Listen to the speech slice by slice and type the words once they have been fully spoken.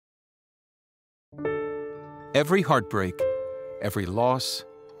Every heartbreak, every loss,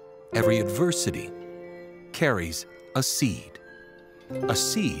 every adversity carries a seed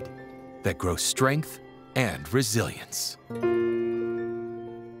that grows strength and resilience.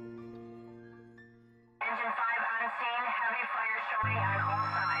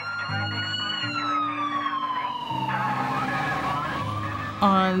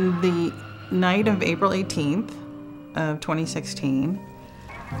 On the night of April 18th of 2016,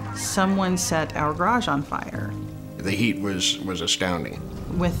 someone set our garage on fire. The heat was astounding.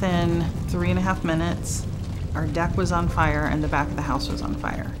 Within 3.5 minutes, our deck was on fire and the back of the house was on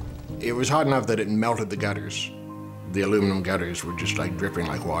fire. It was hot enough that it melted the gutters. The aluminum gutters were just like dripping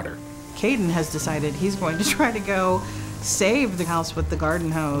like water. Kaden has decided he's going to try to go save the house with the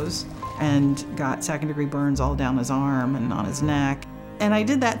garden hose and got second-degree burns all down his arm and on his neck. And I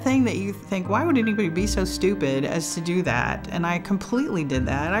did that thing that you think, why would anybody be so stupid as to do that? And I completely did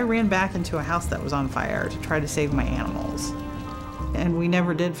that. I ran back into a house that was on fire to try to save my animals. And we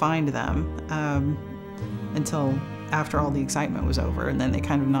never did find them until after all the excitement was over. And then they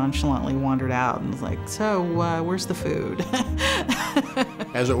kind of nonchalantly wandered out and was like, so where's the food?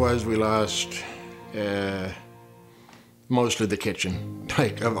 As it was, we lost mostly the kitchen.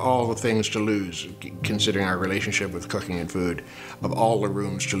 Like, of all the things to lose, considering our relationship with cooking and food, of all the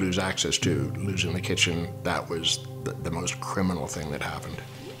rooms to lose access to, losing the kitchen, that was the most criminal thing that happened.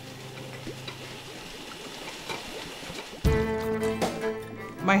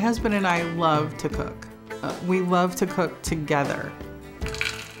 My husband and I love to cook. We love to cook together.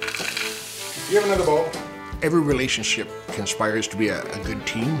 You have another bowl? Every relationship conspires to be a good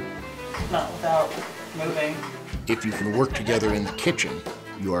team. Not without moving. If you can work together in the kitchen,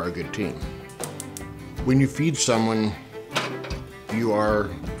 you are a good team. When you feed someone, you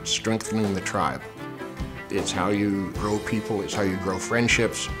are strengthening the tribe. It's how you grow people, it's how you grow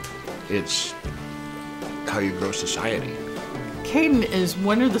friendships, it's how you grow society. Kaden is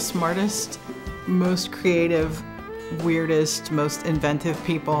one of the smartest, most creative, weirdest, most inventive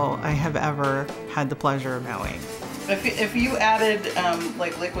people I have ever had the pleasure of knowing. If you added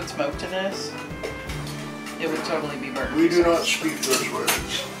like liquid smoke to this, it would totally be burnt. We do not speak those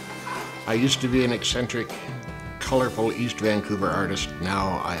words. I used to be an eccentric, colorful East Vancouver artist.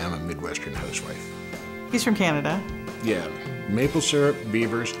 Now I am a Midwestern housewife. He's from Canada. Yeah, maple syrup,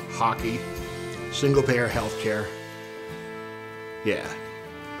 beavers, hockey, single-payer healthcare. Yeah,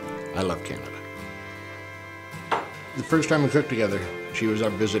 I love Canada. The first time we cooked together, she was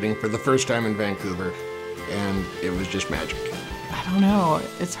up visiting for the first time in Vancouver, and it was just magic. I don't know.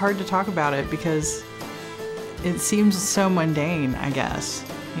 It's hard to talk about it because it seems so mundane, I guess.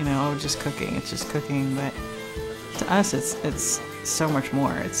 You know, just cooking, it's just cooking, but to us it's so much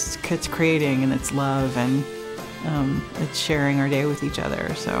more. It's creating and it's love and it's sharing our day with each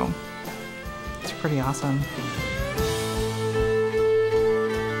other, so it's pretty awesome.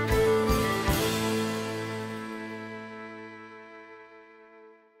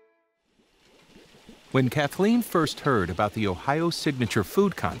 When Kathleen first heard about the Ohio Signature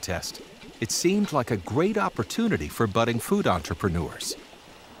Food Contest, it seemed like a great opportunity for budding food entrepreneurs.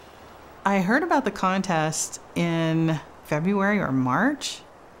 I heard about the contest in February or March,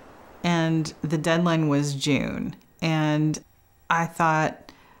 and the deadline was June. And I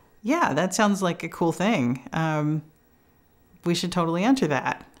thought, yeah, that sounds like a cool thing. We should totally enter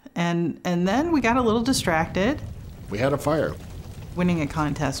that. And then we got a little distracted. We had a fire. Winning a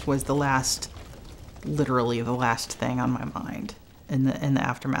contest was literally the last thing on my mind in the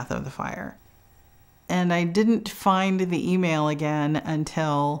aftermath of the fire. And I didn't find the email again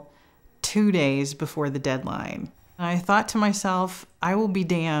until 2 days before the deadline. And I thought to myself, I will be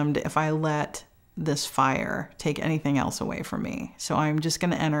damned if I let this fire take anything else away from me. So I'm just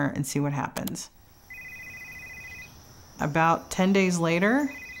going to enter and see what happens. About 10 days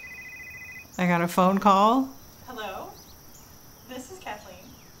later, I got a phone call. Hello, this is Kathleen.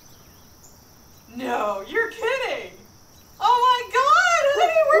 No, you're kidding! Oh my God,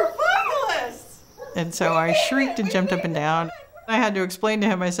 honey, we're finalists! And so I shrieked and jumped up and down. I had to explain to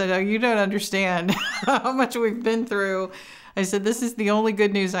him, I said, oh, you don't understand how much we've been through. I said, this is the only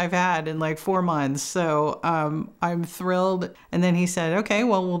good news I've had in like 4 months, so I'm thrilled. And then he said, okay,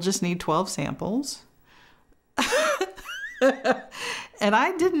 well, we'll just need 12 samples. And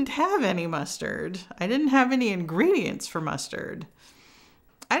I didn't have any mustard. I didn't have any ingredients for mustard.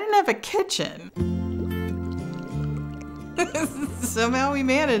 I didn't have a kitchen. Somehow we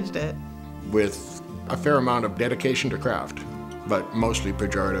managed it. With a fair amount of dedication to craft, but mostly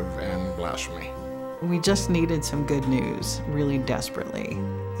pejorative and blasphemy. We just needed some good news, really desperately.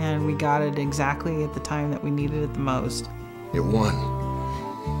 And we got it exactly at the time that we needed it the most. It won.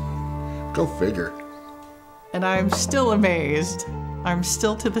 Go figure. And I'm still amazed. I'm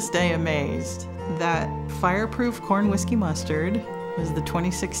still to this day amazed that fireproof corn whiskey mustard was the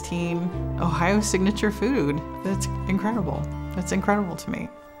 2016 Ohio signature food. That's incredible. That's incredible to me.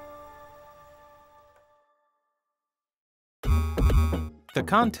 The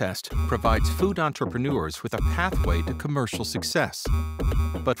contest provides food entrepreneurs with a pathway to commercial success.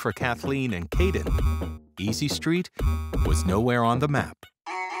 But for Kathleen and Kaden, Easy Street was nowhere on the map.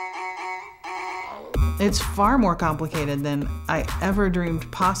 It's far more complicated than I ever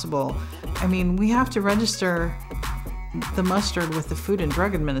dreamed possible. I mean, we have to register the mustard with the Food and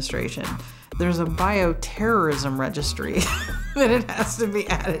Drug Administration. There's a bioterrorism registry that it has to be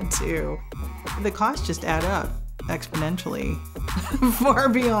added to. The costs just add up exponentially, far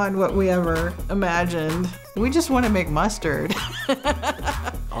beyond what we ever imagined. We just want to make mustard.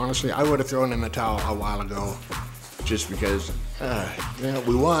 Honestly, I would have thrown in the towel a while ago, just because,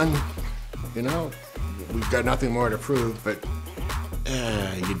 we won, we've got nothing more to prove, but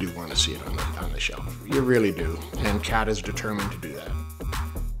you do want to see it on the shelf. You really do, and Kat is determined to do that.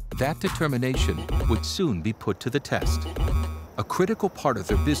 That determination would soon be put to the test. A critical part of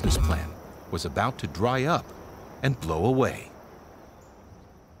their business plan was about to dry up and blow away.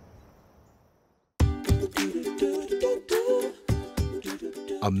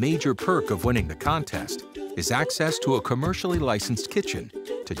 A major perk of winning the contest is access to a commercially licensed kitchen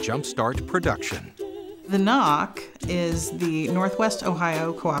to jumpstart production. The Knock is the Northwest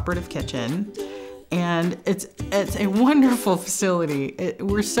Ohio Cooperative Kitchen, and it's a wonderful facility.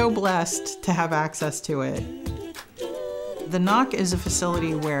 We're so blessed to have access to it. The Knock is a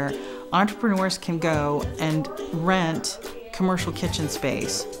facility where entrepreneurs can go and rent commercial kitchen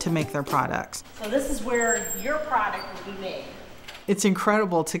space to make their products. So this is where your product will be made. It's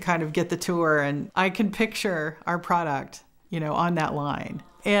incredible to kind of get the tour, and I can picture our product, on that line.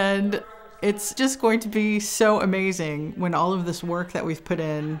 And it's just going to be so amazing when all of this work that we've put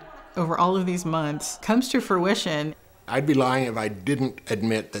in over all of these months comes to fruition. I'd be lying if I didn't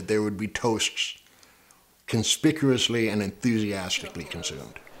admit that there would be toasts conspicuously and enthusiastically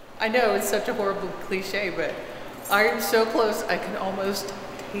consumed. I know it's such a horrible cliche, but I'm so close I can almost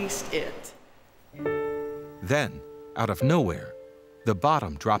taste it. Then, out of nowhere, the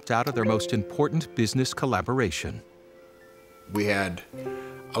bottom dropped out of their most important business collaboration. We had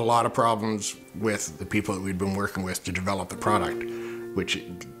a lot of problems with the people that we'd been working with to develop the product, which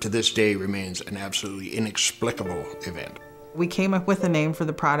to this day remains an absolutely inexplicable event. We came up with a name for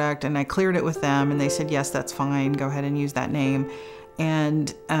the product, and I cleared it with them, and they said, yes, that's fine, go ahead and use that name.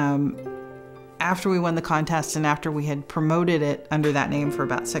 And after we won the contest and after we had promoted it under that name for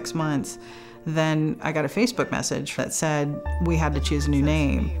about 6 months, then I got a Facebook message that said we had to choose a new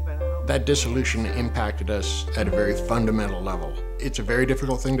name. That dissolution impacted us at a very fundamental level. It's a very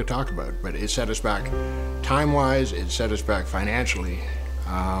difficult thing to talk about, but it set us back time-wise, it set us back financially,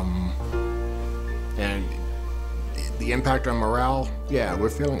 and the impact on morale, yeah,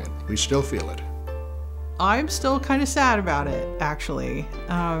 we're feeling it. We still feel it. I'm still kind of sad about it, actually.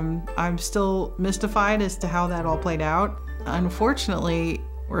 I'm still mystified as to how that all played out. Unfortunately,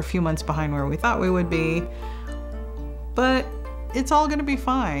 we're a few months behind where we thought we would be, but it's all gonna be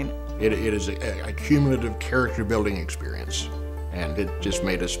fine. It is a cumulative character-building experience, and it just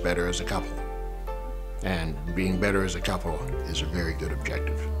made us better as a couple. And being better as a couple is a very good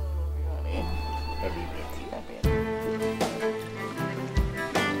objective.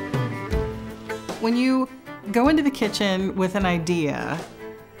 When you go into the kitchen with an idea,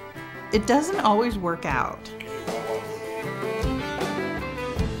 it doesn't always work out.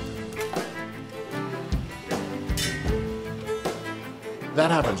 That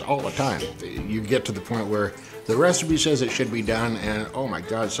happens all the time. You get to the point where the recipe says it should be done, and oh my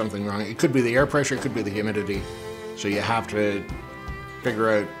God, something wrong. It could be the air pressure, it could be the humidity. So you have to figure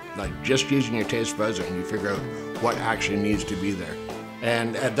out, just using your taste buds, and you figure out what actually needs to be there.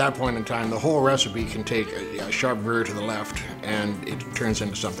 And at that point in time, the whole recipe can take a sharp veer to the left, and it turns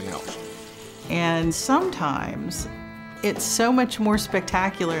into something else. And sometimes it's so much more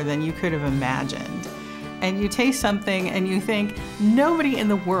spectacular than you could have imagined. And you taste something and you think, nobody in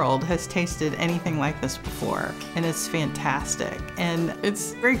the world has tasted anything like this before. And it's fantastic. And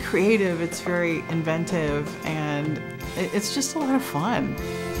it's very creative, it's very inventive, and it's just a lot of fun.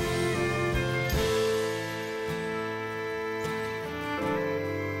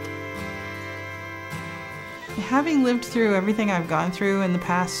 Having lived through everything I've gone through in the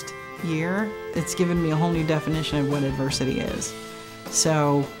past year, it's given me a whole new definition of what adversity is.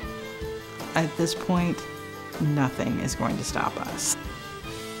 So at this point, nothing is going to stop us.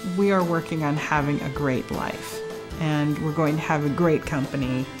 We are working on having a great life, and we're going to have a great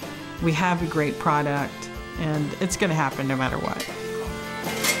company. We have a great product, And it's going to happen no matter what.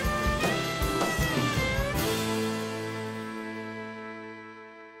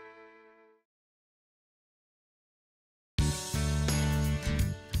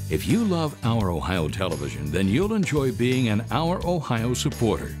 If you love Our Ohio Television, then you'll enjoy being an Our Ohio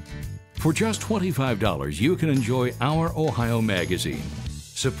supporter. For just $25, you can enjoy Our Ohio magazine,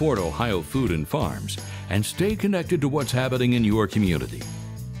 support Ohio food and farms, and stay connected to what's happening in your community.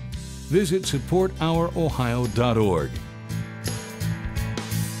 Visit supportourohio.org